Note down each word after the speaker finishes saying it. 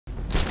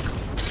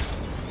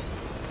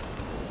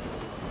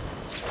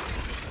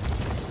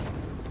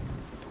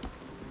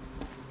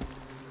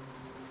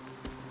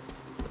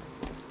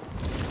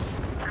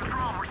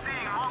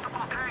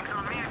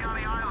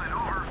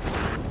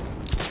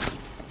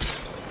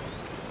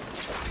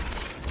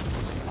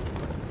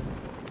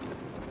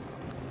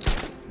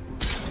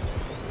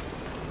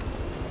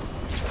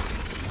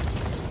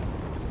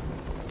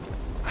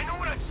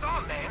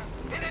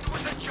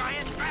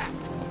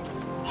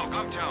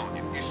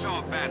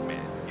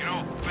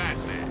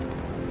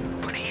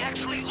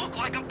look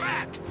like a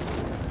bat.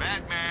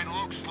 Batman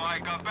looks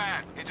like a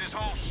bat. It's his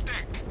whole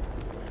stick.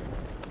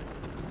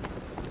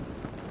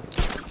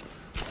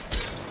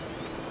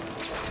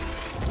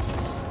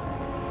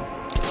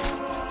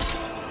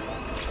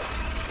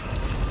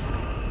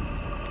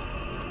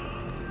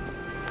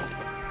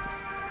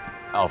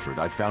 Alfred,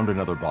 I found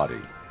another body.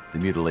 The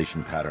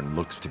mutilation pattern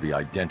looks to be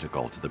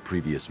identical to the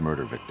previous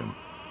murder victim.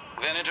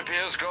 Then it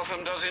appears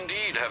Gotham does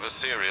indeed have a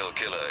serial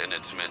killer in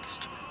its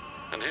midst.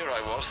 And here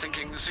I was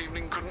thinking this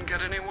evening couldn't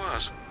get any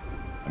worse.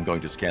 I'm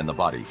going to scan the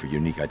body for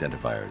unique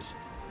identifiers.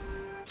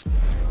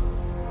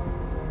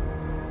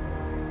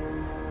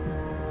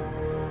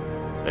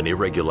 An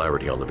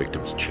irregularity on the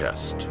victim's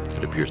chest.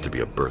 It appears to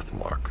be a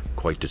birthmark,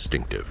 quite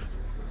distinctive.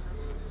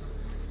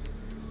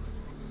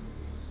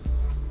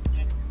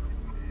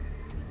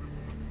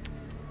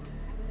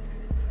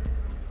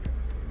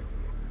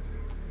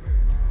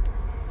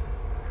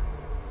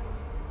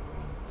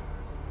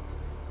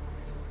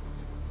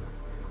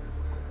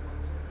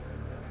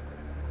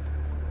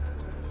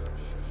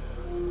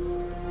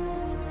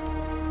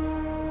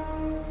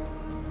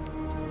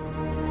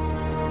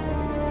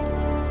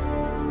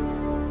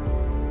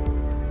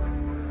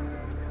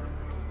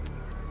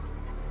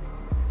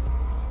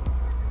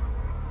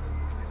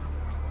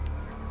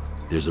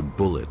 There's a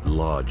bullet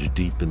lodged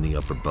deep in the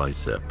upper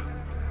bicep.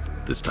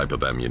 This type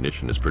of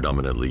ammunition is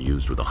predominantly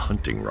used with a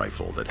hunting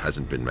rifle that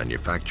hasn't been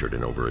manufactured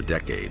in over a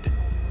decade.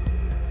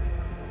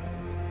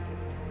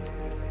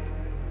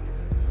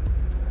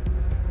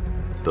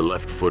 The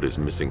left foot is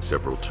missing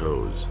several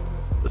toes.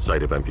 The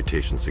site of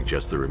amputation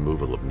suggests the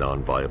removal of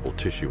non-viable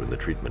tissue in the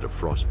treatment of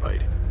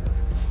frostbite.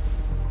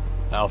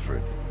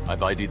 Alfred,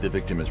 I've ID'd the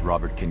victim as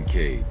Robert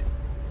Kincaid.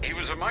 He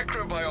was a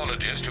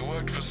microbiologist who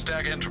worked for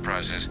Stag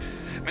Enterprises.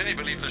 Many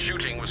believe the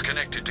shooting was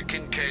connected to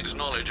Kincaid's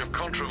knowledge of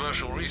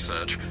controversial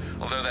research,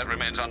 although that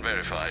remains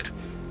unverified.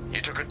 He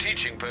took a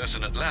teaching post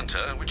in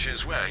Atlanta, which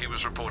is where he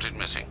was reported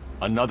missing.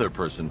 Another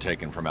person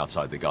taken from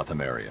outside the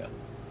Gotham area.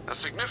 A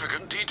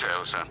significant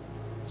detail, sir.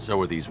 So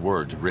are these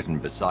words written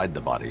beside the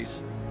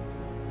bodies.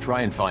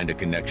 Try and find a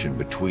connection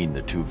between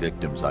the two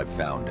victims I've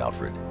found,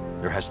 Alfred.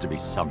 There has to be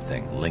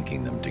something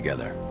linking them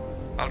together.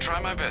 I'll try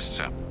my best,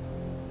 sir.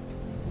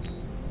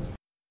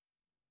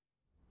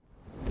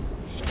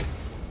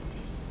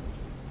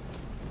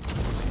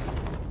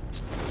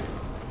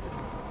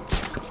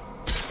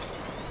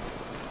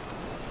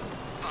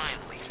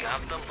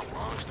 Got them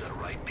belongs to the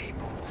right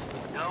people.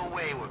 No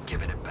way we're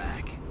giving it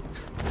back.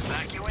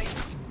 Evacuate?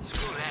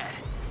 Screw that.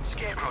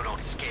 Scarecrow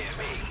don't scare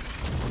me.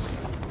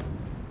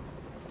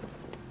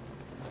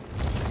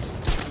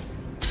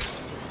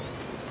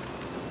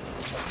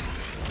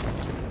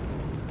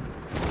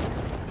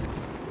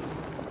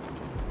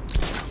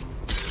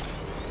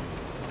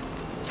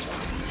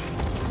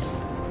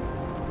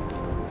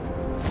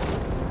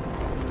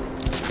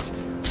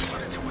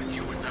 What is it with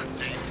you and not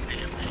saying a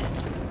damn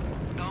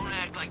thing? Don't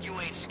act like you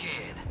ain't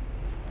scared.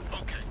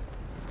 Okay.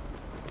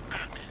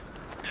 Batman.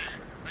 There.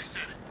 I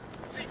said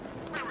it. See?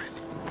 Where is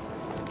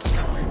he?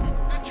 That way.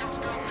 That jump's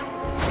got through.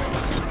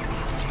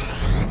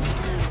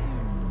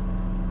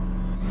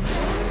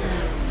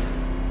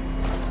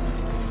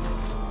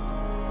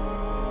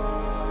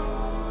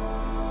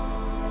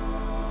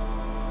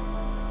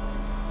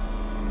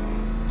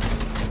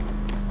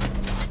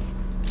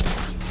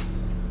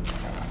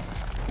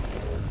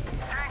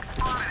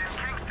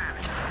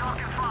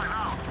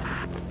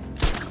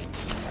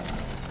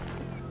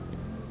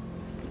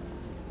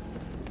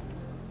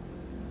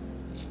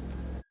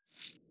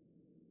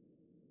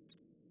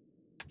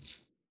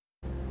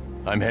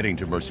 I'm heading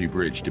to Mercy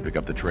Bridge to pick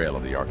up the trail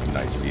of the Arkham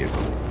Knight's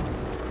vehicle.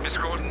 Miss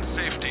Gordon's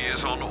safety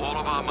is on all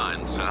of our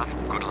minds, sir.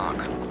 Good luck.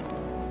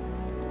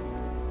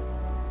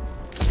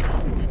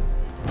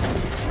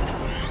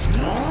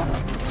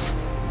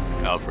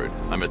 Alfred,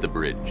 I'm at the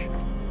bridge.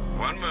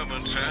 One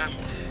moment, sir.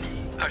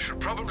 I should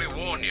probably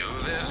warn you,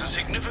 there's a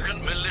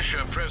significant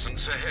militia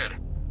presence ahead.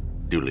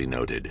 Duly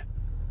noted.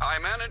 I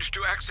managed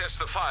to access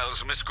the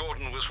files Miss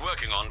Gordon was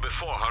working on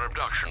before her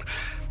abduction.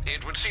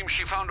 It would seem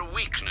she found a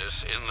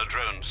weakness in the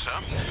drones, sir.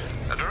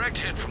 A direct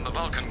hit from the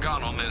Vulcan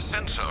gun on their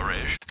sensor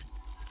array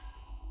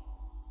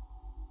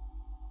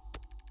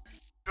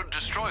should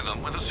destroy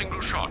them with a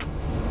single shot.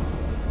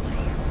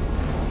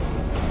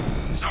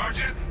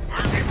 Sergeant,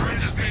 Mercy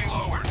Bridge is being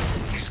lowered.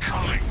 He's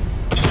coming.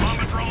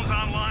 Bomber drones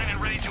online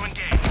and ready to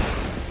engage.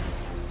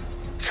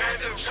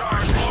 Tandem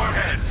charge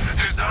warhead,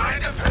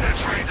 designed to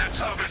penetrate the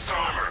toughest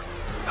armor.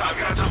 I've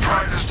got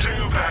surprises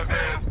too,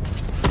 Batman.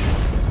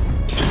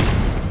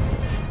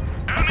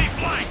 Enemy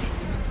flank!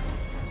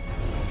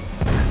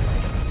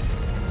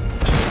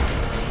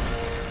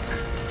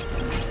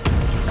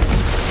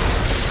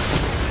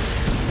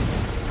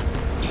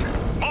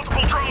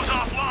 Multiple drones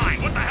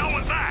offline. What the hell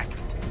was that?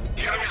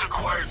 The enemy's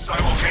acquired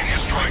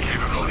simultaneous strike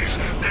capabilities.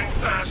 Then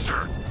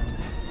faster.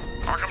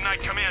 Arkham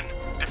Knight, come in.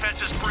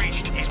 Defense is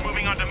breached. He's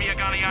moving onto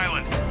Miyagani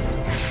Island.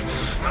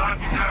 Not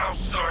now,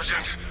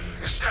 Sergeant.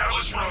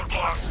 Establish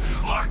roadblocks.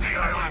 Lock the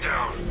island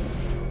down.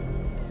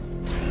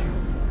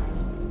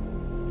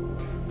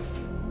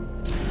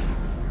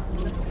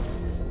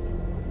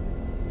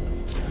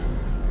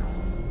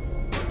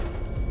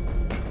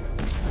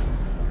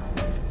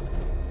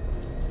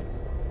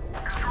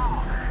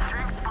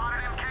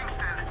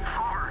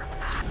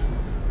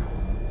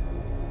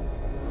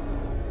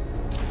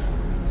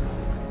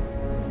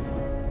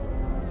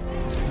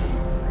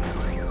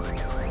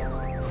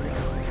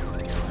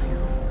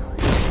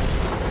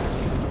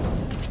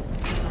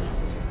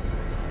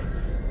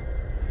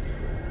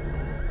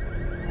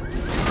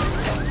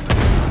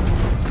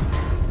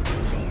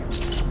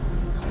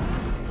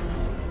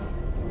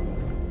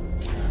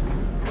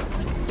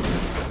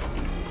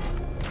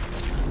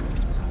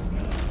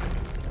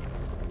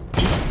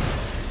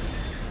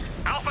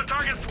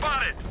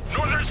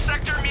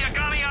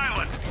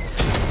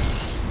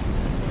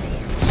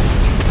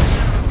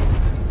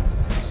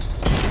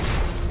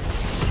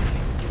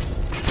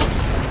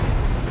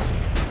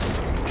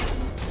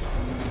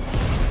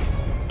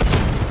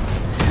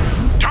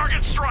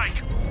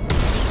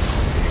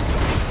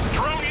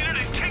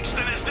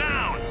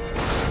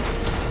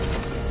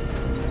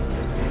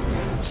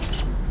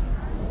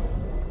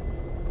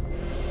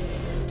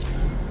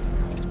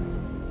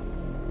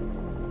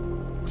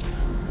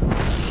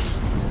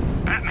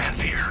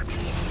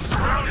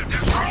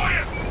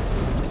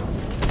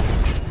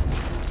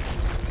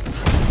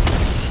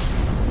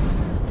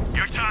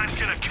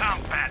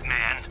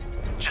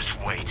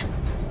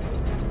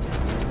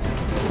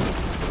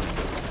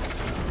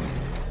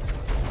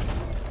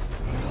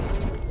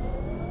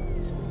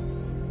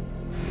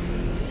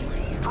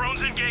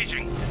 Drones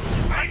engaging.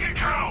 Make it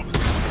count!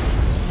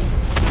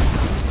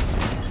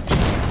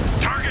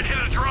 Target hit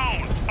a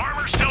drone.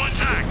 Armor still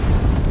intact.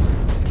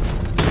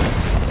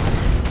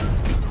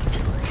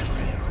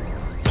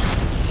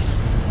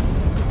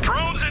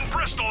 Drones in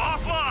Bristol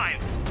offline.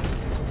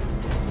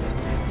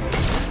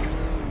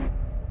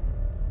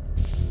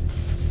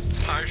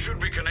 I should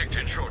be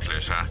connected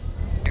shortly, sir.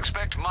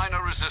 Expect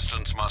minor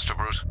resistance, Master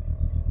Bruce.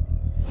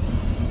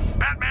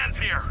 Batman's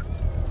here.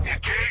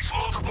 Engage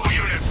multiple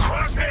units.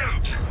 Crush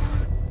him!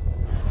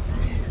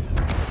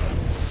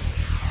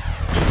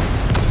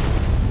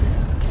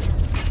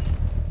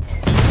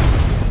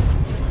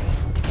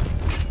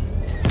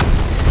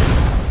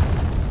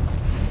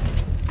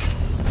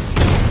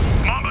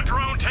 Mamba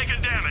drone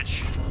taking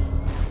damage.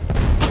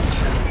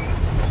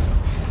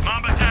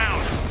 Mamba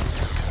down.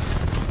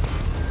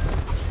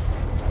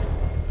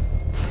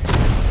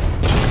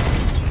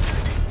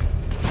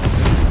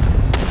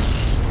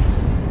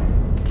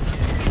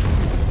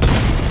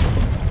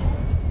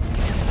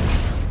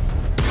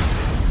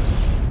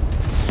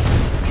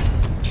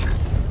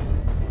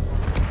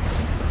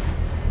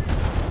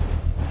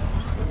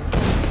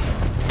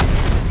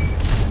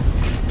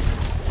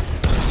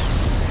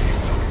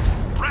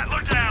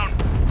 Rattler down.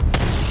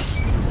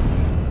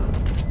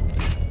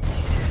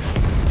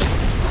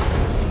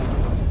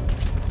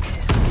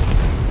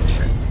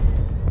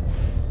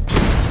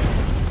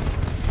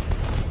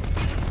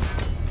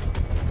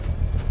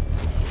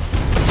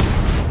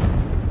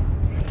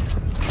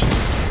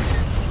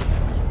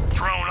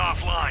 Drone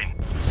offline.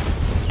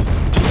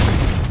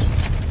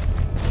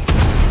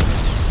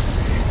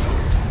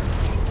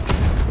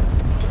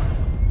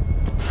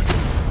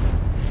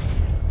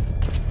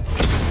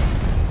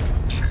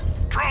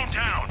 Drone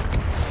down.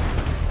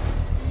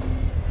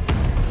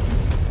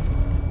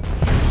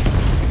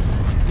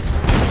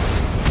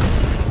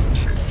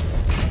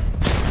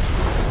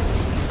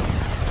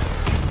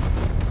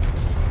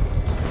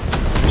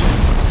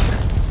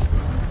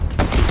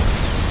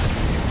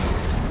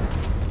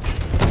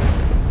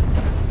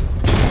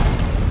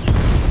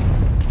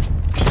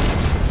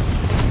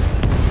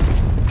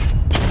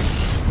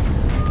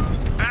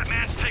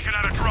 Batman's taking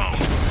out a drone.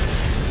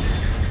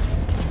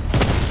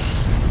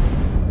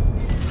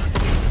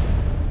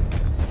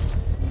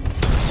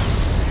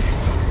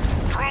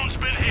 Drone's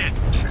been hit.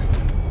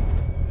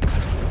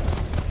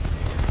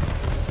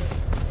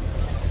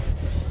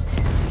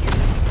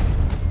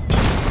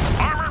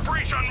 Armor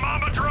breach on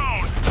Mamba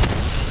drone.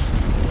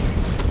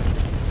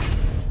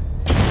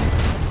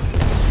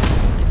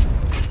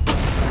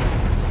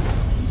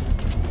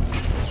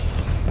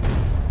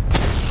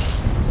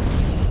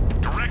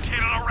 Direct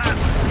hit on a Rattler.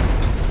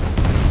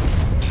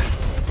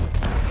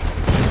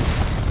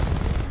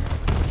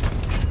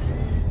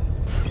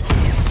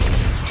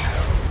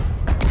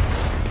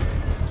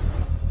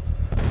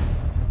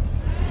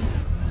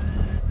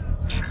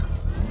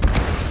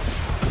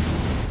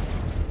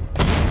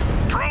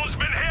 Drone's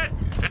been hit.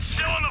 It's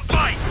still in the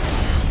fight.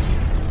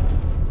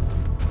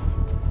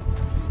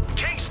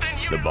 Kingston,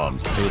 The you...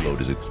 bomb's payload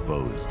is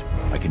exposed.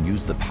 I can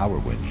use the power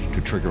winch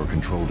to trigger a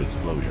controlled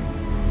explosion.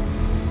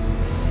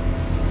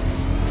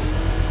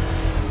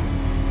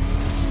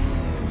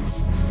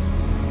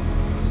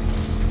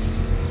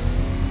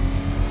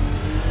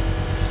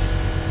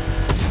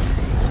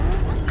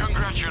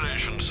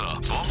 Congratulations, sir.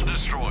 Bomb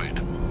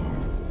destroyed.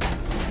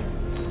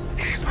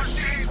 These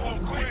machines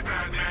won't quit,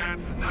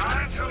 Batman.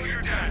 Not until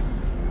you're dead.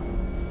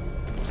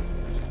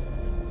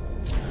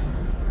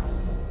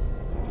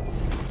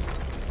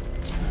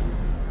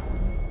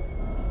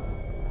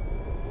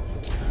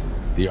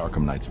 The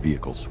Arkham Knight's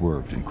vehicle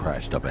swerved and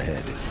crashed up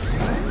ahead.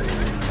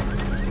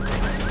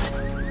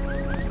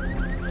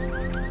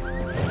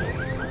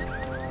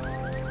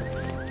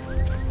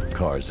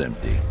 Car's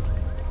empty.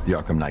 The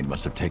Arkham Knight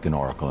must have taken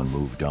Oracle and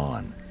moved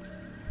on.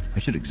 I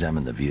should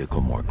examine the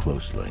vehicle more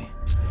closely.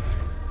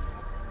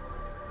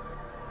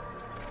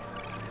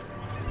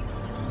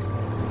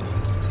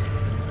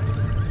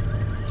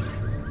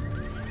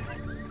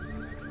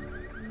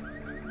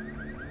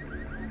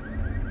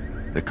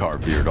 The car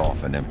veered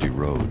off an empty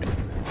road.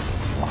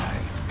 Why?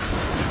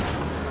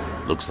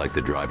 Looks like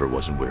the driver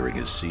wasn't wearing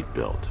his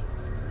seatbelt.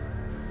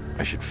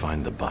 I should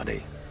find the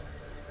body.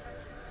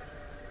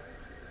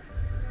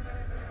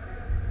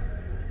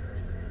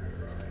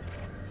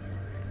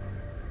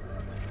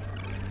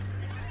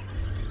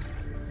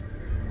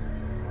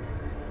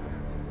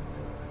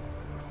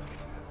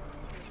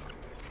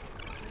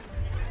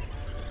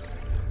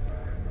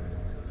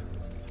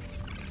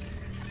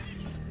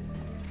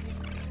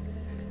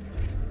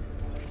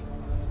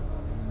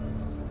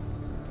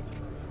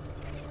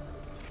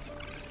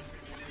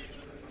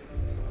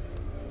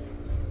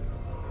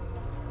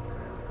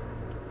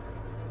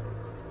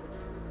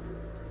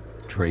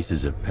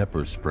 Traces of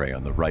pepper spray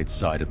on the right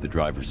side of the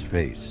driver's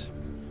face.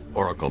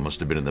 Oracle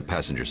must have been in the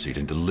passenger seat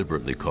and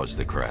deliberately caused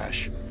the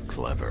crash.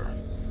 Clever.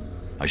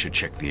 I should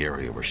check the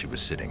area where she was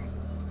sitting.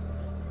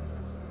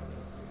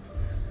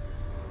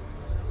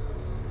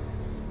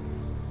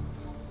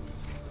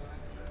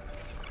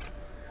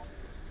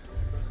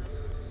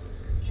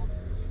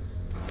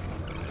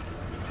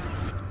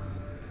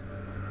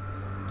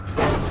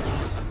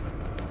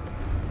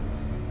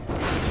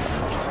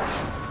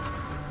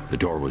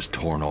 door was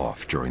torn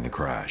off during the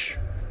crash.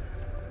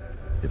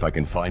 If I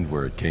can find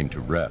where it came to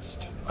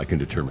rest, I can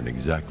determine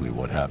exactly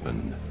what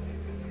happened.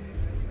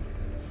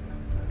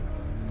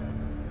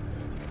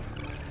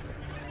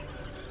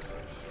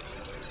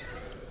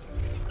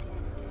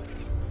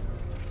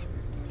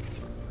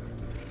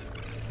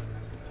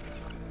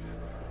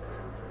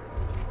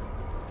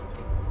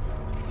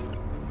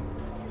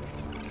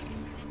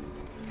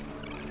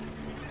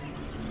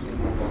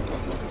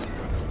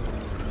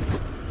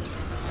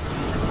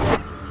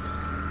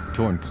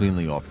 Torn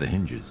cleanly off the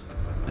hinges.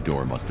 The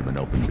door must have been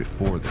opened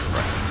before the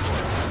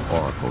crash.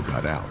 Oracle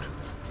got out.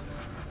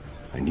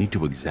 I need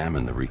to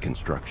examine the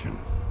reconstruction,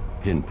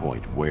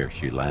 pinpoint where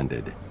she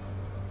landed.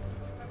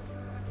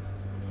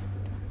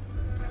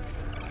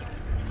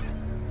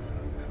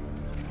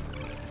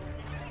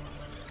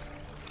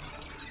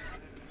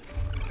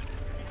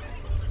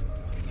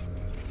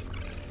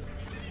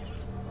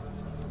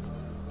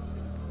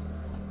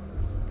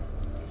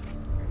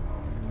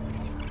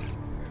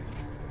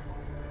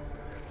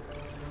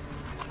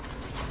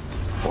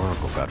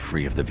 Oracle got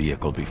free of the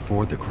vehicle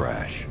before the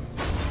crash.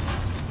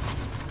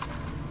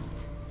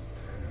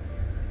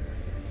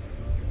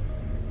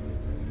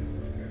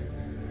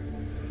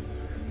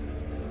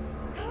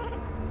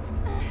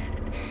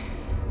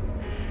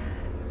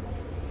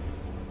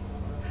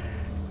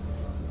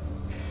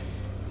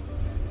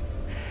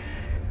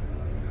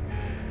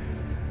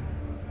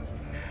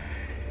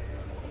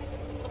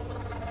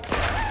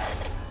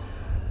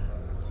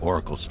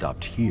 Oracle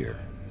stopped here.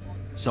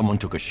 Someone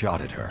took a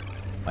shot at her.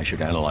 I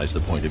should analyze the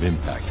point of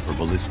impact for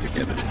ballistic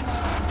evidence.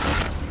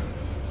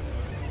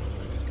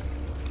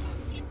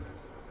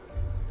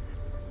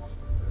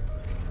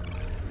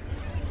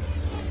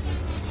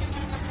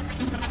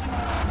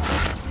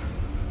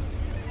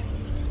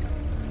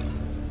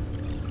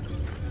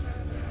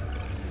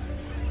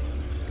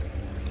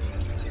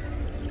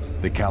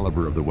 The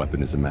caliber of the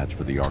weapon is a match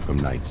for the Arkham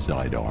Knight's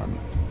sidearm.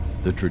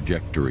 The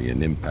trajectory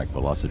and impact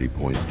velocity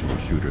points to a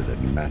shooter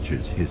that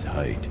matches his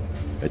height.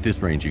 At this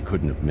range, he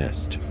couldn't have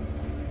missed.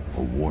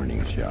 A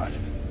warning shot.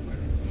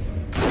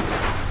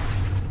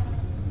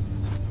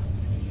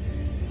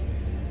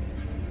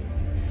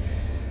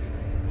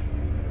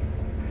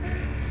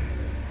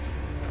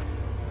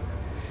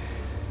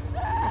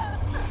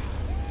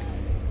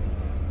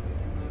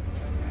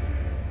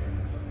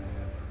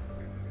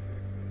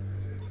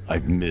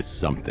 I've missed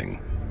something.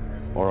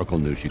 Oracle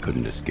knew she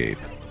couldn't escape,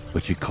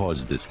 but she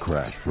caused this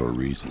crash for a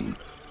reason.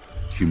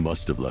 She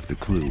must have left a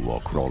clue while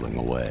crawling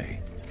away.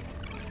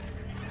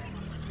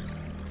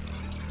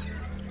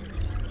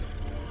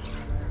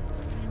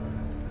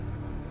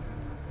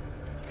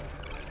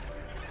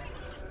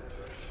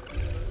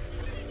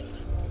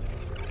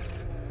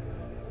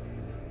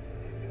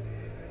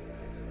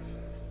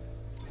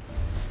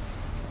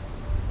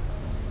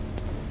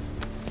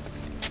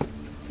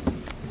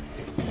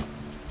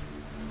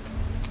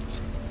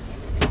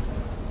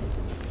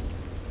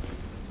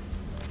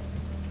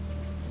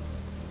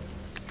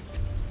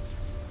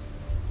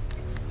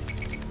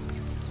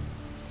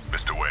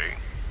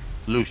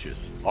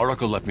 Lucius,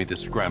 Oracle left me the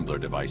scrambler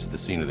device at the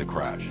scene of the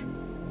crash.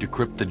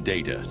 Decrypt the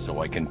data so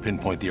I can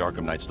pinpoint the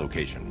Arkham Knight's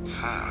location.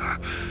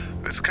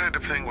 This kind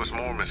of thing was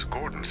more Miss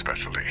Gordon's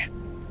specialty.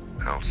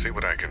 I'll see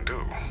what I can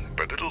do,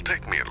 but it'll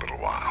take me a little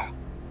while.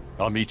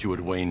 I'll meet you at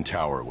Wayne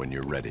Tower when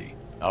you're ready.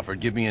 Alfred,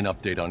 give me an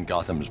update on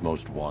Gotham's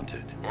Most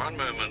Wanted. One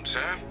moment,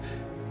 sir.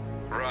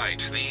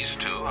 Right, these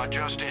two are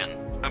just in.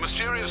 A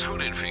mysterious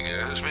hooded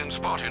figure has been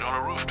spotted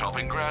on a rooftop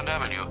in Grand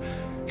Avenue.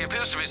 He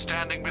appears to be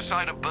standing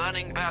beside a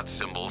burning bat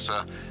symbol,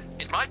 sir.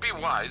 It might be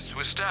wise to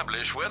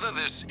establish whether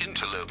this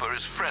interloper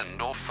is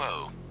friend or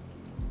foe.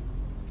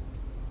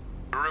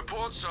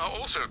 Reports are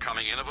also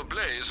coming in of a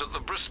blaze at the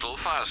Bristol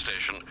fire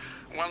station.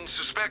 One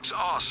suspects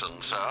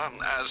arson, sir,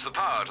 as the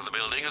power to the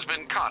building has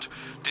been cut,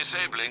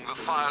 disabling the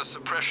fire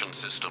suppression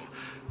system.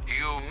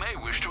 You may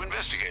wish to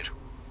investigate.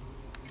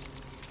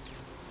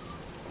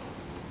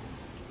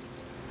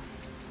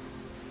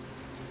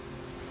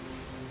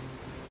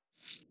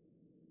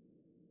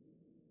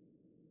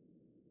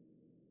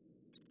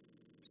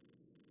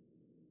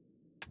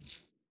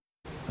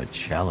 A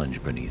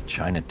challenge beneath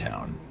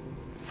Chinatown.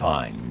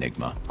 Fine,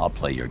 Nigma. I'll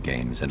play your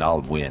games and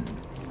I'll win.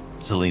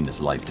 Selena's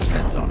life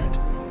depends on it.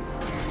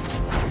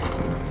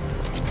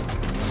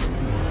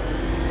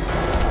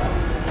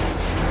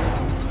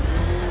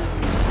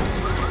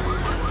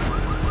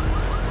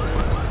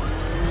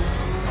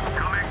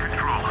 Command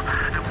control.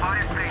 The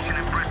fire station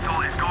in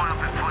Bristol is going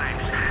up in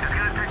flames. It's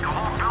gonna take the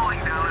whole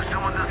building down if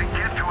someone doesn't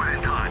get to it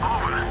in time.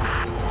 Over.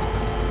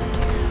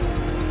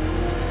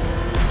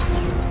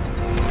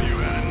 You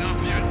had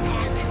enough yet,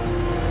 punk?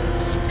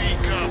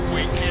 Speak up,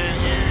 we can't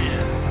hear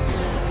you.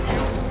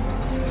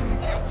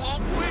 You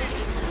won't win.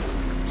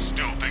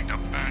 Still think the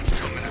bat's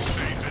coming to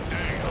save the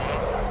day,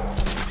 huh?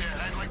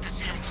 Yeah, I'd like to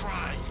see him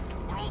try.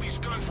 With all these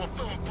guns, we'll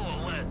fill him full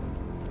of lead.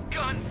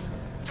 Guns?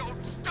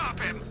 Don't stop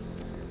him!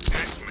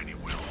 Yes, Minnie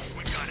will.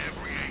 We got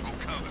every angle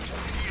covered.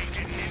 He ain't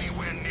getting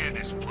anywhere near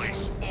this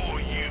place or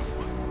you.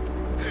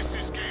 This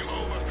is game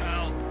over,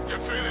 pal. You're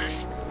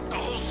finished. The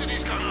whole city's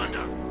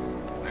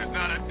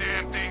not a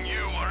damn thing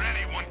you or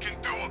anyone can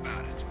do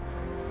about it.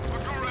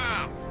 Look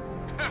around.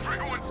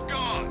 Everyone's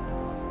gone.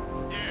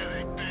 Yeah,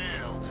 they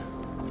bailed.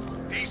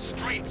 These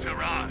streets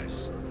are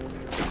ours.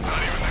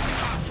 Not even the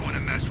cops want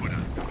to mess with us.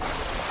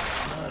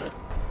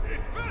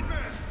 It's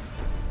Batman!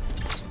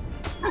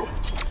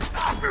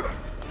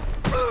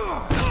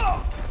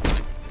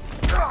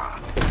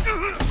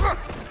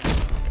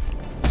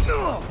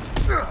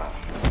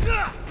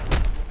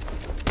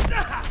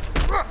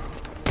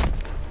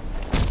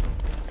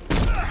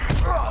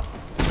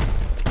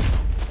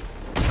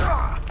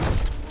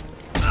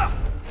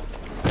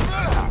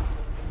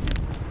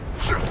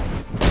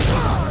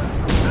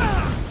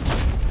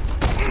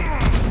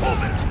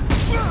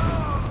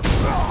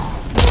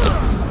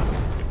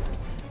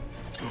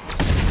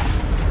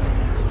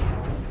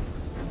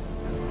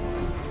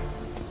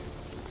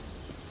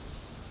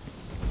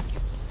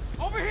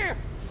 Over here!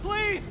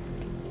 Please!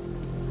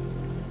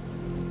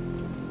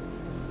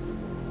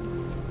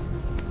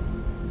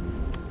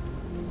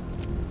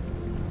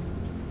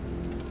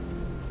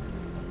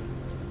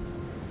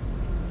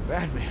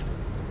 Batman.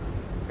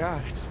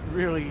 God, it's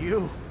really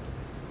you.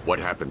 What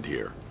happened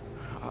here?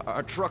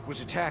 Our truck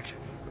was attacked.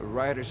 The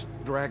rioters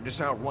dragged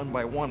us out one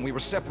by one. We were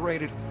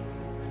separated,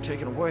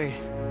 taken away.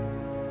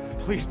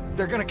 Please,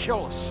 they're gonna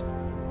kill us.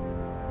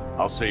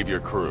 I'll save your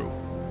crew.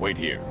 Wait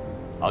here.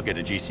 I'll get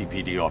a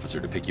GCPD officer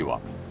to pick you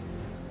up.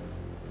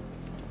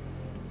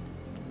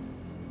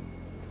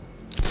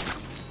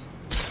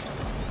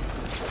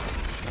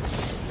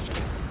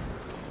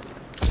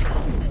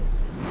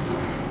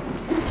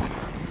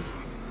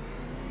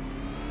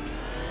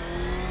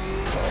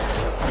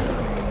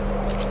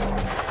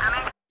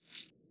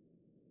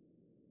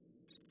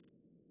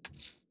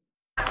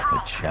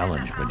 A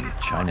challenge beneath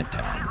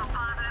Chinatown.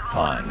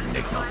 Fine,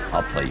 Enigma.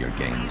 I'll play your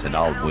games and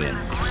I'll win.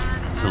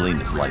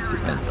 Selena's life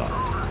depends on it.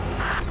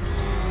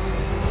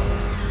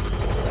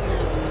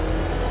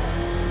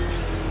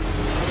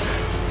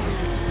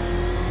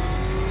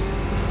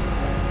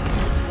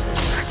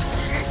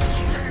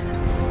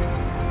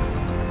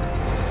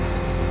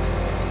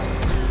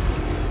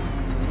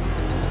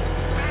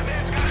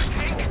 Batman's got a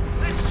tank?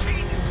 That's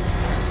cheating.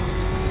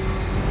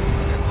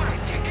 And what I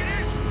think it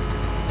is?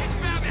 It's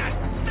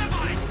Batman! Step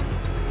on it!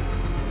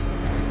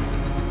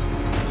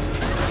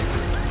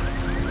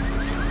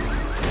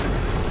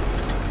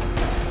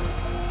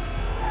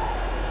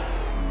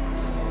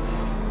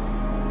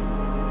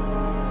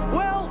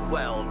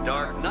 Well,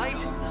 Dark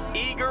Knight,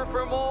 eager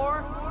for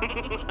more?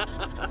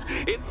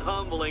 It's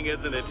humbling,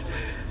 isn't it?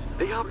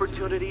 The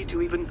opportunity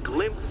to even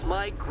glimpse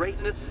my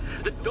greatness,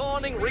 the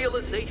dawning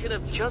realization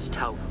of just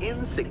how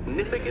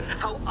insignificant,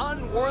 how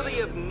unworthy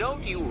of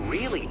note you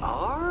really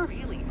are?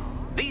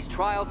 These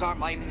trials are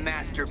my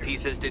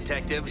masterpieces,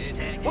 Detective.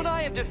 When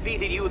I have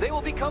defeated you, they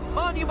will become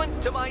monuments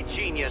to my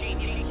genius,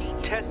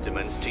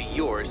 testaments to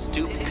your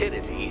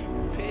stupidity.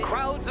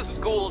 Crowds of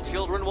school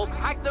children will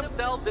pack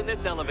themselves in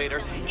this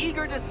elevator,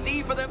 eager to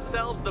see for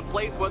themselves the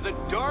place where the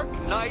Dark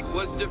Knight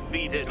was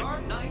defeated.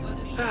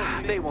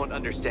 They won't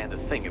understand a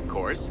thing, of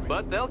course,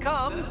 but they'll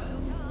come.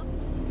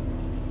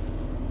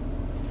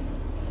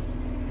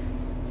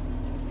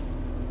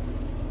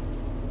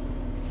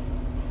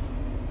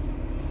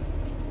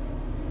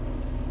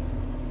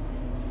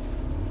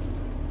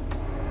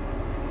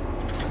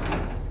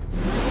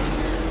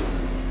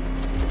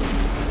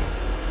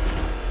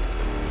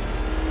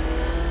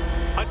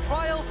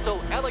 So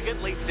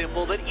elegantly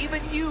simple that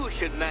even you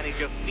should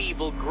manage a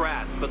feeble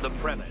grasp of the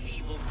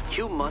premise.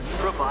 You must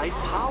provide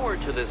power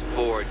to this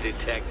board,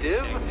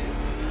 Detective.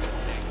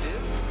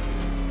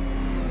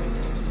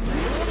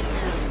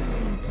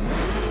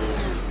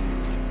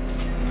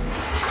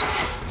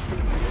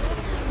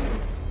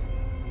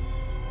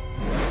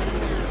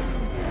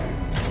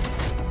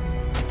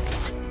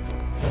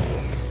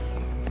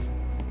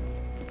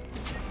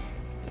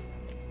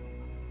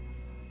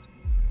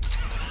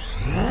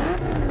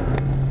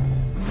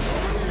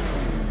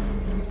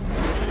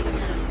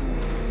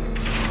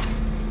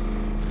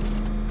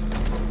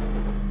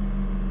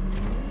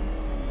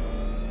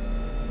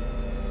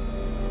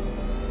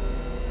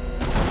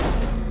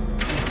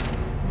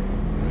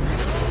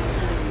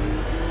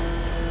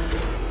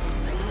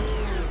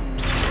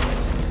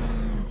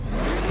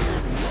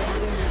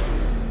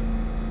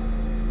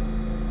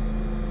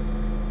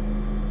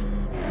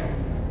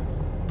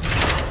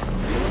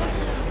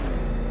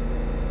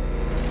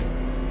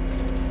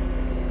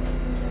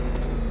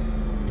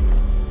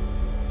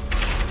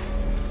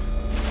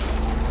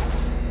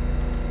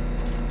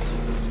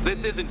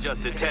 This isn't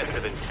just a test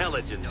of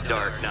intelligence,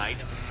 Dark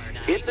Knight.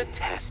 It's a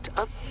test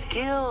of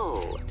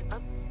skill.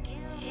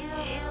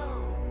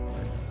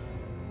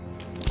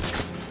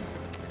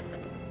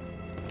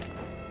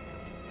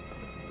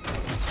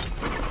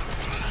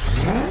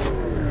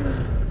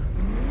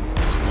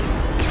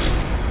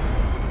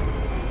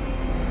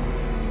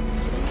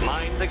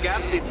 Mind the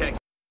gap, Detective.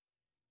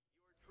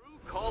 Your true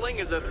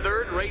calling as a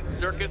third-rate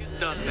circus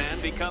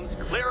stuntman becomes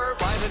clearer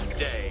by the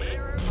day.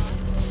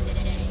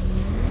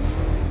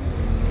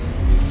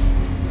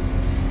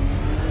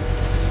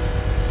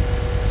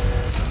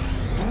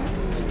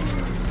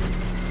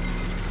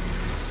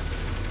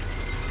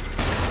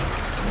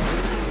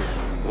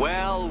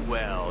 Well,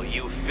 well,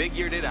 you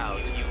figured it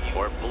out.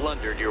 Or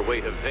blundered your way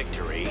to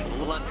victory.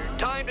 Blundered.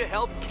 Time to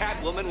help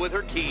Catwoman with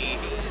her key.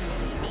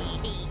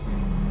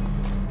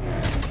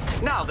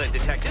 Now then,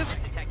 Detective,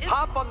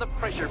 hop on the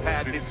pressure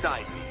pad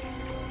beside me.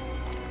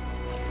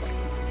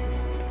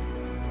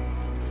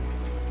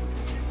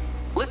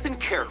 Listen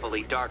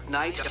carefully, Dark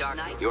Knight.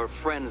 Your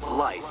friend's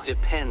life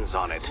depends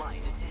on it.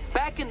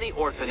 Back in the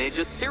orphanage,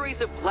 a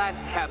series of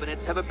glass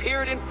cabinets have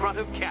appeared in front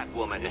of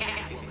Catwoman.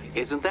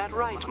 Isn't that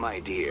right, my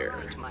dear?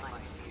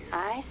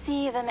 I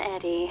see them,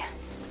 Eddie.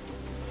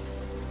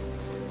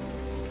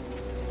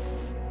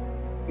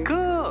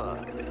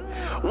 Good.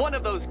 One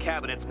of those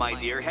cabinets, my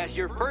dear, has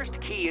your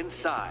first key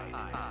inside.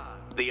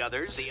 The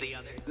others,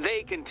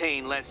 they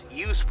contain less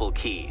useful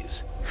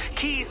keys.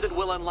 Keys that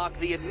will unlock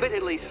the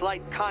admittedly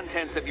slight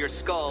contents of your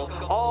skull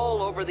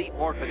all over the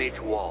orphanage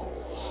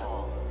walls.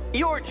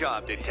 Your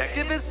job,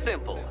 Detective, is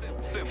simple.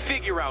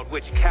 Figure out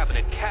which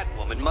cabinet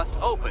Catwoman must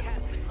open.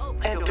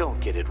 And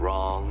don't get it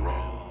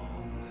wrong.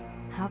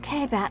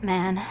 Okay,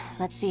 Batman.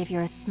 Let's see if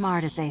you're as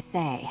smart as they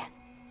say.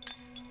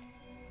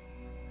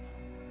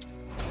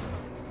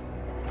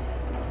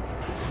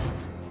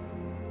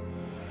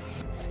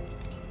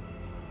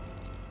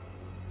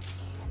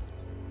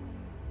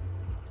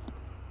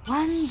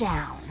 One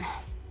down.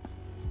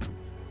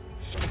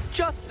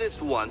 Just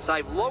this once,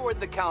 I've lowered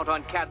the count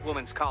on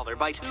Catwoman's collar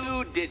by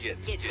 2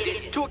 digits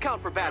to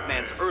account for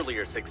Batman's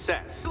earlier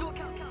success.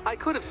 I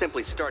could have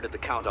simply started the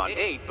count on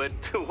 8, but,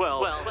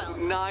 well,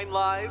 9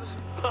 lives?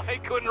 I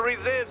couldn't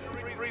resist.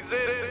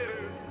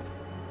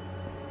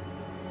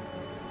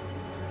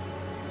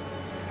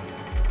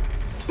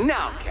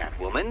 Now,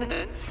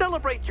 Catwoman,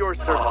 celebrate your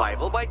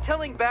survival by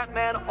telling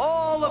Batman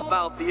all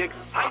about the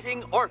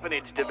exciting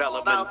orphanage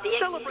development.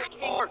 Celebrate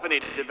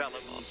orphanage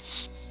development.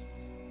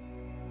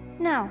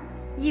 No,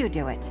 you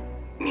do it.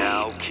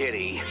 Now,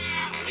 Kitty.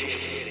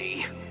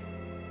 Kitty.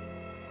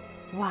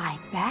 Why,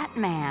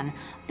 Batman,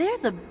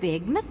 there's a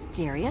big,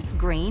 mysterious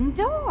green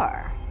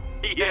door.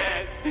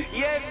 Yes,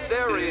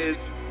 there is.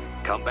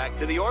 Come back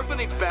to the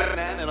orphanage,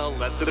 Batman, and I'll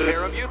let the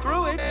pair of you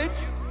through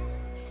it.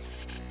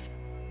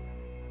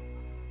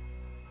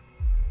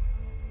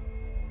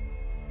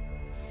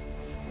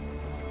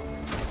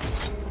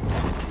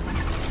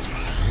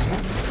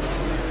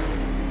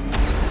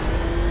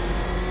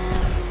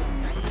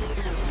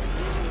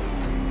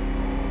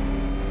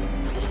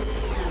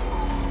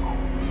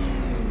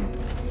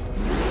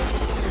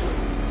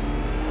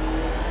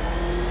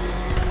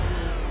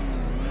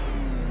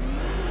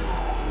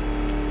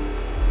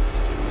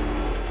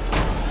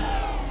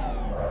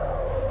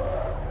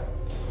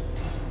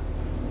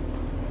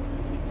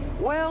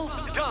 Well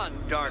done,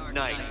 Dark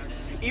Knight.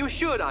 You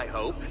should, I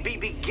hope, be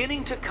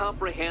beginning to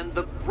comprehend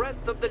the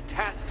breadth of the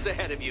tasks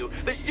ahead of you,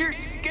 the sheer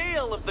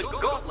scale of the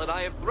gauntlet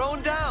I have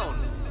thrown down.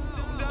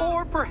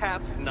 Or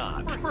perhaps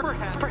not.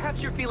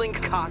 Perhaps you're feeling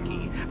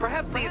cocky.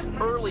 Perhaps these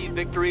early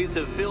victories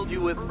have filled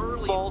you with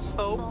false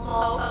hope.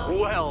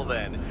 Well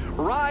then,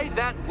 ride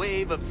that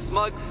wave of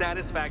smug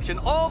satisfaction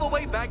all the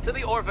way back to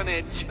the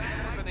orphanage.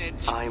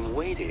 I'm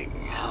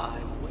waiting.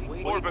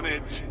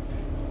 Orphanage.